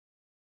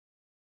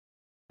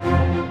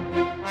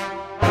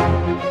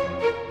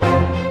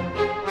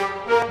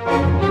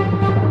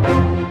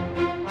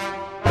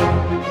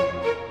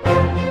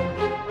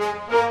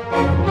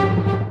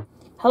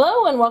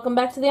welcome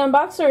back to the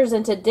Unboxers,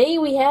 and today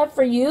we have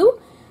for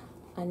you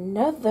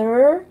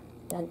another,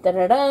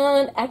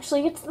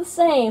 actually it's the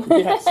same,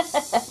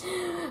 yes.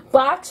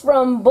 box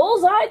from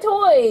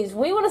BullsiToys.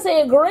 We want to say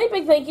a great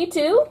big thank you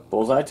to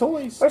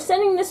BullsiToys for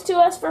sending this to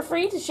us for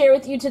free to share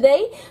with you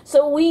today.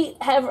 So we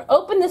have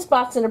opened this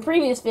box in a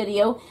previous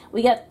video.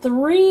 We got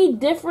 3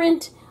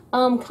 different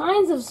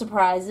kinds of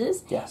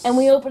surprises. Yes. And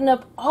we opened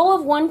up all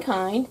of one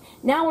kind.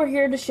 Now we're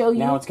here to show you.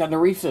 Now it's gotten a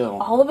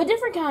refill. All of a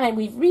different kind.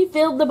 We've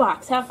refilled the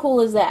box. How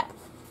cool is that?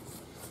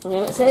 And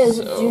it says,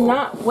 do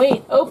not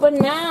wait. Open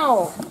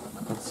now.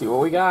 Let's see what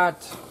we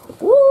got.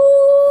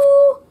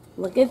 Woo!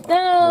 Look at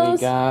those.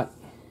 We got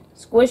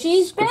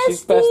Squish'ums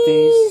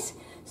Besties.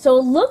 So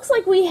it looks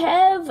like we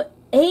have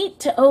 8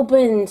 to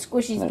open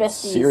Squish'ums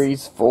Besties.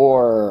 Series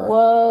 4.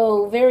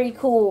 Whoa, very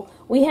cool.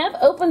 We have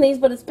opened these,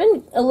 but it's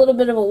been a little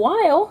bit of a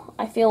while,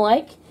 I feel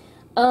like.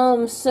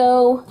 What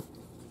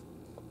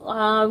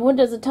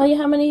does it tell you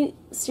how many?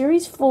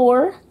 Series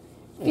 4.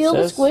 Feel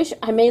the squish.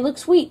 I may look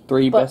sweet,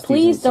 3 but besties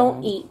please inside.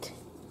 don't eat.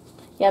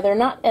 Yeah, they're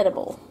not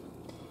edible.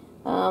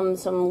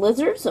 Some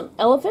lizards, some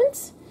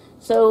elephants.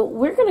 So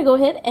we're going to go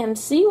ahead and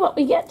see what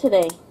we get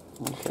today.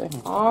 Okay.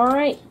 All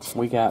right.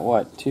 We got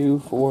what? 2,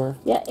 4?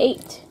 Yeah,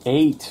 8.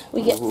 8.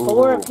 We get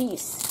 4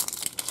 apiece.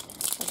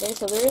 Okay,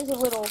 so there is a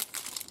little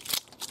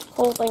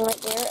whole thing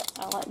right there.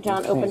 I'll let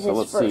John open his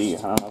let's first. see.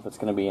 I don't know if it's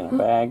going to be in a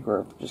bag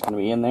or just going to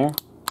be in there.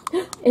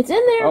 It's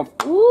in there. Oh.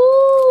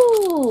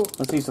 Ooh.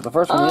 Let's see. So the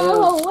first one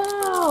Oh,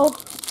 wow.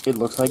 it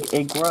looks like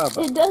a grub.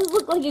 It does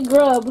look like a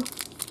grub.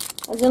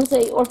 I was going to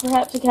say, or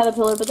perhaps a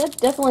caterpillar, but that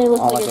definitely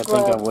looks like a grub.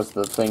 All I could think of was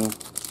the thing,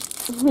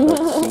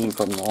 the scene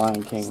from The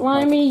Lion King.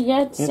 Slimy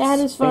yet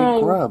satisfying.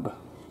 It's a grub.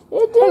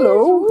 It is.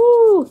 Hello.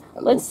 Woo.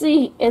 Hello. Let's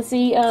see. Is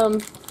he,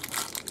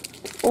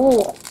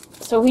 oh,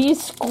 so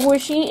he's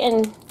squishy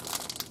and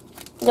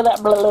look at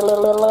that. Blah, blah,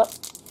 blah, blah, blah.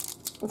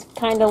 It's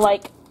kind of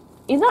like,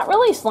 he's not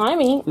really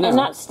slimy and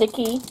not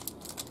sticky.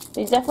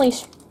 He's definitely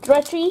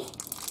stretchy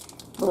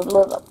blah,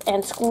 blah, blah,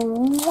 and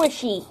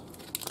squishy.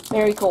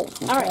 Very cool.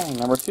 Okay, all right.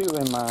 Number 2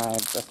 in my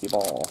bestie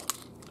ball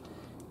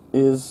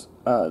is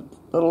a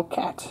little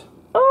cat.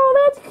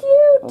 Oh, that's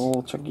cute. A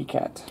little chunky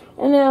cat.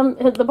 And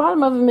at the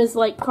bottom of him is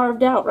like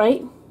carved out,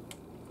 right?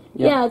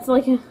 Yep. Yeah, it's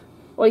like,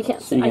 well, you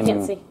can't So see. you I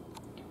can't see.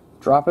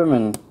 Drop him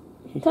and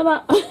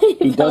Ta-da!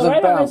 he doesn't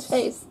right bounce. on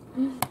his face.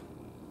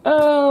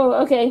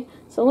 Oh, okay.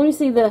 So let me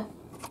see the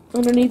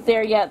underneath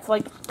there. Yeah, it's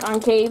like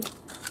concave,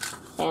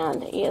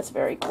 and he is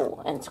very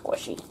cool and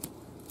squishy.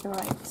 All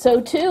right. So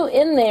 2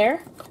 in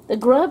there. The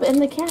grub and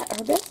the cat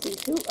are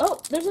besties. Ooh, oh,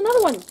 there's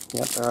another one.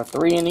 Yep, there are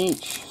 3 in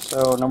each.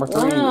 So number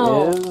 3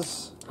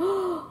 is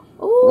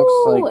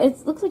Ooh,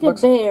 it looks like a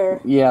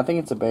bear. Yeah, I think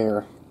it's a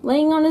bear.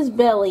 Laying on his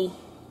belly.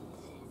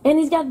 And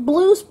he's got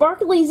blue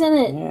sparklies in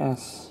it.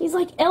 Yes. He's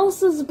like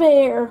Elsa's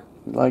bear.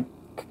 Like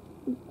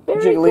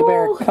Very Jiggly cool.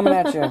 Bear coming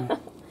at you.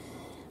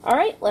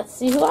 Alright, let's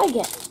see who I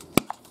get.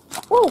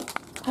 Whoa.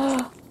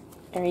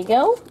 There you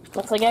go.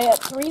 Looks like I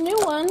got 3 new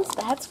ones.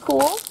 That's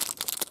cool.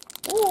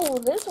 Ooh,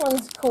 this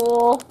one's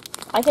cool.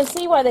 I can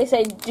see why they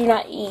say do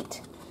not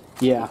eat.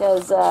 Yeah.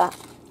 Because,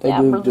 They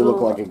do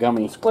look like a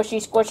gummy. Squishy,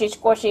 squishy,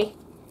 squishy.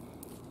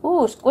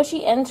 Ooh,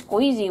 squishy and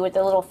squeezy with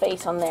the little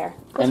face on there.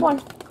 This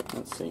one.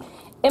 Let's see.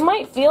 It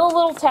might feel a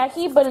little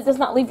tacky, but it does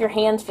not leave your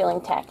hands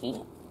feeling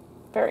tacky.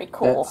 Very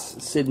cool.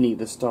 That's Sydney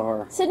the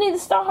Star. Sydney the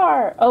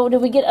Star. Oh, did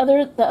we get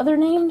the other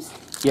names?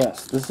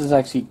 Yes, this is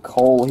actually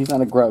Cole. He's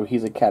not a grub,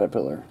 he's a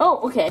caterpillar.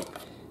 Oh, okay.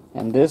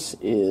 And this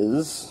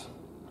is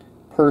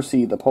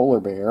Percy the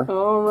polar bear.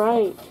 All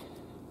right.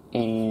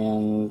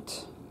 And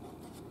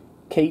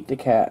Kate the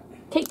cat.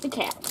 Kate the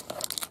cat.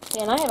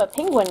 And I have a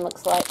penguin,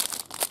 looks like.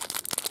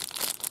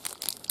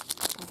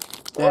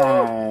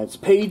 That's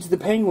Paige the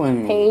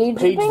penguin. Paige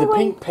the penguin. the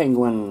pink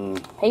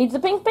penguin. Paige the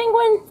pink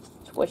penguin.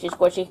 Squishy,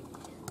 squishy.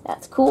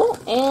 That's cool.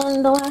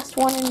 And the last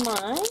one in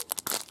mine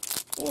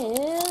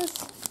is...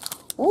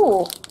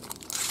 Ooh.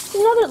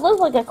 Another, it looks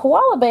like a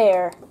koala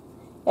bear.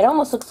 It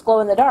almost looks glow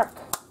in the dark.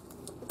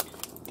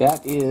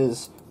 That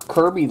is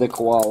Kirby the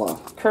koala.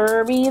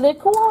 Kirby the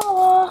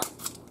koala.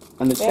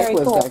 And the Very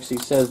checklist cool. actually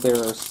says there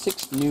are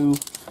 6 new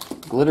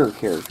glitter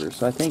characters.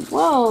 So I think...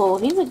 Whoa,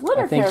 he's a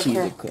glitter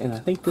character. And I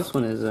think this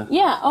one is a...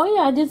 Yeah, oh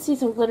yeah, I did see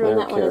some glitter in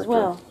that one as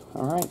well.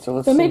 Alright, so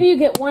let's So see. maybe you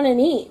get 1 in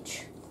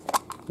each.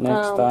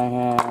 Next I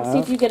have... Let's see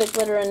if you get a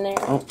glitter in there.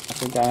 Oh, I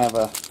think I have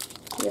a...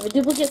 You have a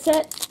duplicate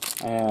set?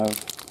 I have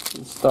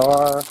the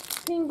star,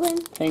 Penguin?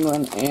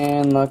 penguin,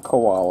 and the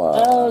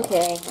koala.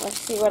 Okay, let's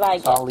see what I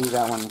get. I'll leave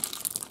that one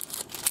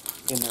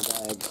in their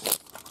bags.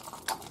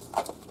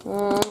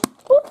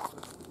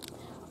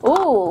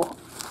 Ooh.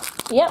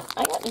 Yep,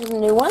 I got some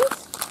new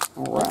ones.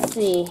 Alright. Let's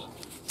see.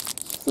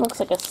 This looks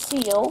like a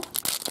seal.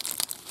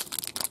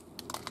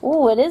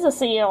 Ooh, it is a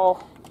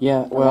seal.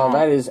 Yeah, well,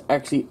 that is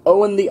actually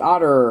Owen the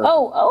otter.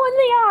 Oh, Owen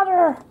the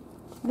otter.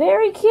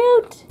 Very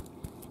cute.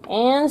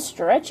 And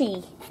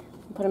stretchy.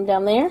 Put him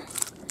down there.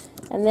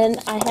 And then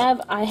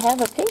I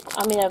have a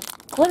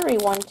glittery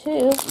one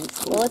too.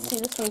 Well, let's see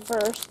this one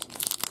first.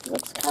 It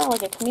looks kind of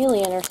like a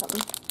chameleon or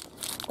something.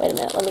 Wait a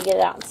minute, let me get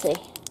it out and see.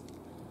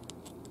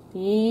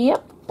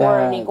 Yep. Or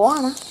an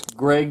iguana.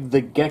 Greg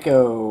the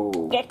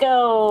Gecko.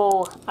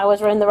 Gecko. I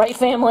was in the right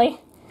family.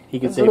 He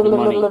can save you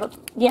money.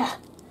 Yeah.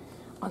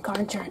 On car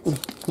insurance.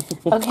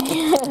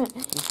 Okay.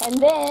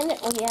 And then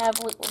we have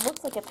what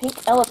looks like a pink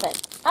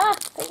elephant. Ah,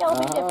 pink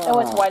elephant gift. Oh,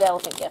 it's white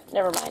elephant gift.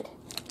 Never mind.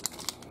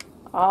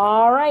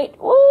 Alright.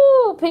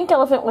 Woo! Pink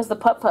elephant was the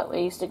putt-putt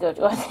we used to go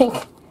to, I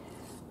think.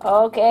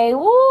 Okay.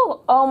 Woo!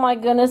 Oh my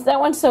goodness, that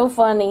one's so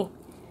funny.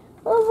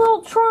 A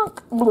little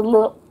trunk.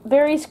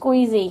 Very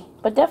squeezy.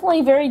 But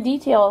definitely very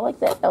detailed. I like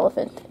that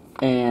elephant.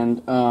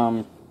 And,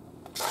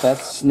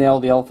 that's Snail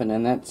the elephant,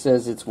 and that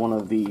says it's one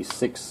of the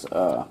 6,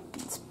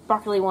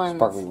 sparkly ones.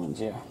 Sparkly ones,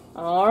 yeah.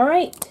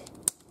 Alright.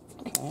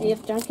 Let's see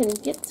if John can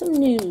get some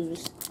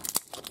news.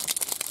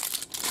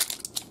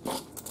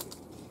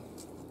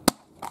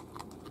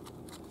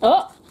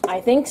 Oh, I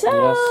think so.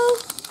 Yes.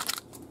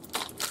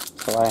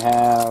 So I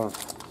have...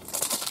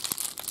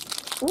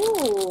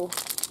 Ooh.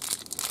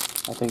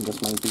 I think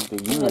this might be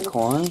the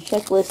unicorn.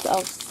 Checklist.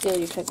 I'll steal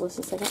your checklist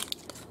a second.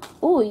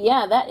 Ooh,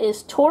 yeah, that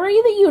is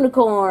Tori the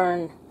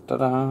unicorn.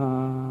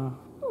 Ta-da.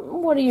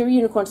 What are your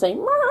unicorns saying?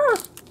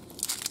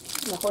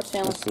 The horse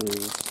family.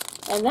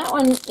 And that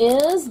one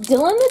is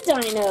Dylan the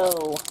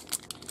Dino.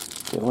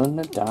 Dylan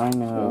the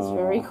Dino. That's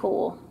very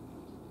cool.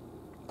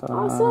 Ta-da.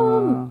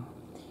 Awesome.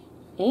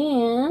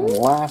 And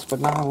last but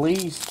not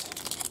least,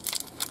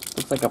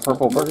 looks like a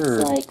purple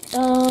bird. Looks like,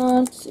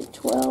 let's see,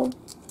 12.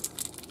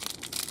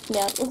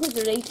 Yeah, it looks like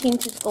there's 18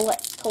 to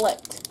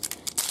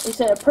collect. We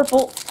said a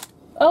purple.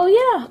 Oh,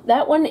 yeah,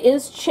 that one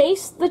is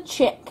Chase the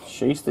Chick.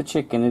 Chase the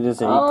Chick, and it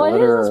is a glitter.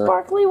 glitter. It is a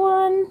sparkly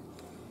one.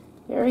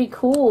 Very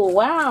cool.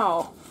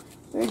 Wow.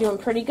 We're doing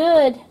pretty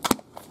good.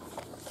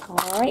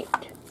 Alright.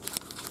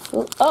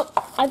 Oh,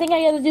 I think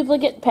I got a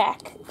duplicate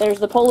pack. There's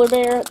the polar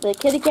bear, the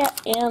kitty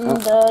cat, and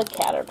the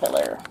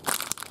caterpillar.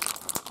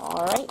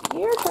 Alright,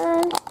 your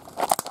turn.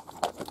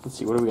 Let's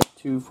see, what do we got?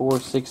 2, 4,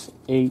 6,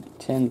 8,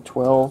 10,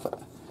 12.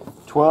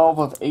 12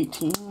 of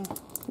 18.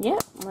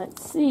 Yep,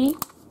 let's see.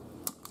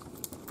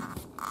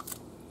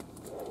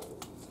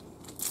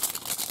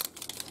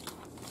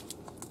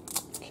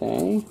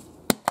 Okay.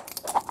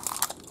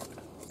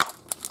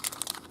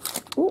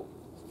 Ooh.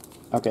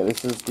 Okay,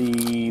 this is the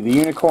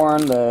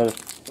unicorn, the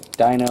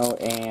dino,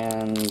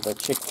 and the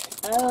chick.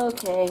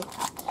 Okay.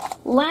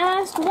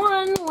 Last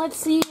one. Let's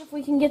see if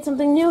we can get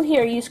something new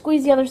here. You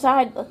squeeze the other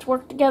side. Let's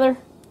work together.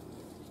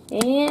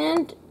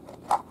 And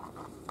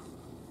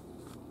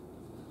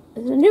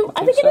is it a new?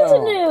 I think it is a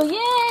new.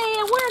 Yay!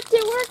 It worked!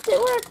 It worked! It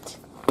worked!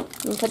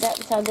 Let me put that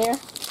beside there.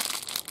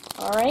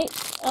 Alright.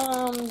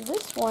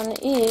 This one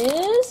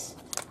is...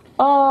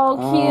 Oh,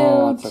 cute.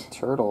 Oh, it's a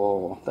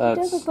turtle. That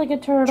does look like a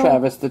turtle.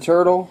 Travis the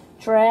turtle.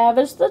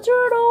 Travis the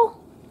turtle.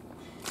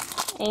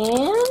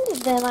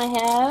 And then I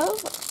have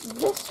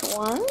this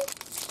one.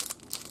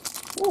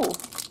 Ooh.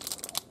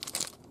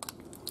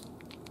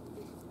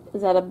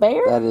 Is that a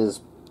bear? That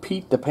is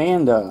Pete the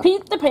panda.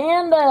 Pete the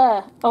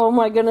panda. Oh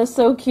my goodness,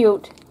 so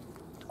cute.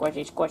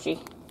 Squishy, squishy.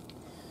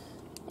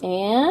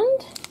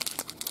 And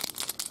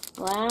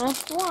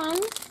last one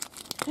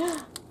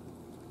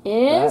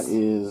That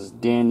is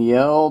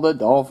Danielle the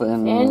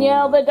dolphin.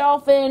 Danielle the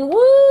dolphin.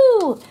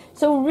 Woo!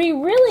 So we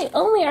really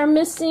only are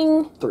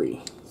missing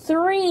 3.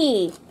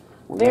 We're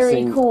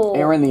Very cool.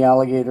 Aaron the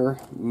alligator,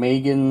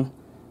 Megan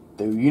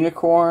the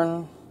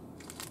unicorn,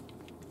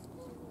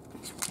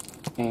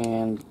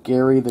 and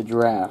Gary the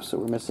giraffe. So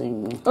we're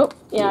missing... Oh,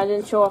 yeah, I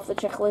didn't show off the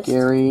checklist.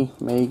 Gary,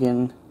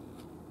 Megan,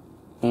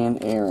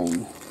 and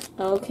Aaron.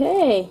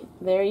 Okay,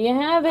 there you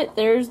have it.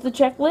 There's the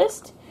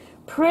checklist.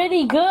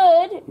 Pretty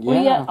good. Yeah.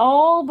 We got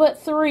all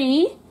but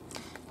 3.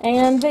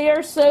 And they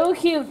are so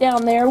cute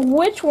down there.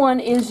 Which one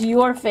is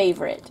your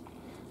favorite?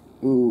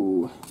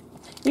 Ooh.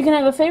 You can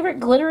have a favorite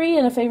glittery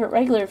and a favorite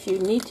regular if you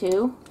need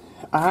to.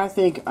 I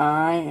think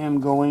I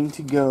am going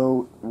to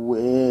go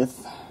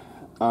with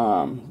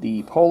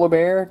the polar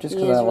bear, just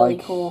because I really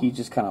like cool. He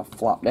just kind of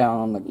flopped down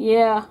on the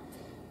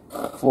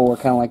floor,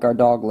 kind of like our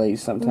dog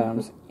lays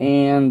sometimes.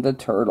 And the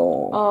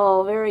turtle.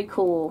 Oh, very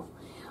cool.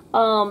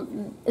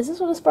 Is this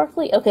one a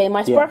sparkly? Okay,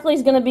 my sparkly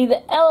is going to be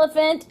the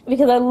elephant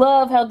because I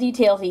love how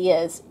detailed he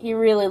is. He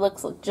really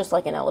looks just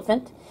like an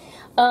elephant.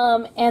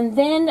 And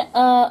then,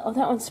 oh,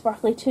 that one's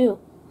sparkly too.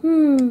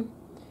 I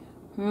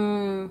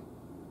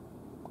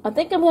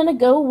think I'm going to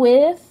go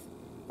with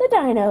the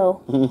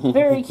dino.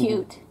 Very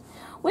cute.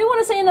 We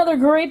want to say another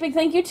great big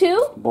thank you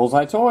to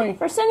BullsiToys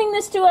for sending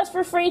this to us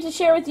for free to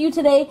share with you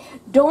today.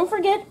 Don't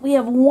forget, we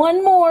have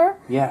one more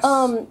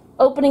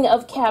opening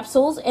of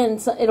capsules,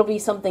 and so it'll be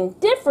something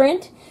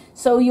different.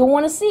 So you'll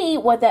want to see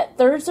what that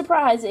third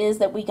surprise is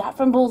that we got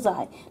from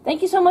Bullseye.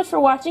 Thank you so much for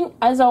watching.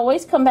 As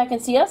always, come back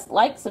and see us,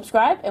 like,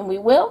 subscribe, and we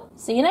will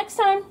see you next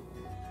time.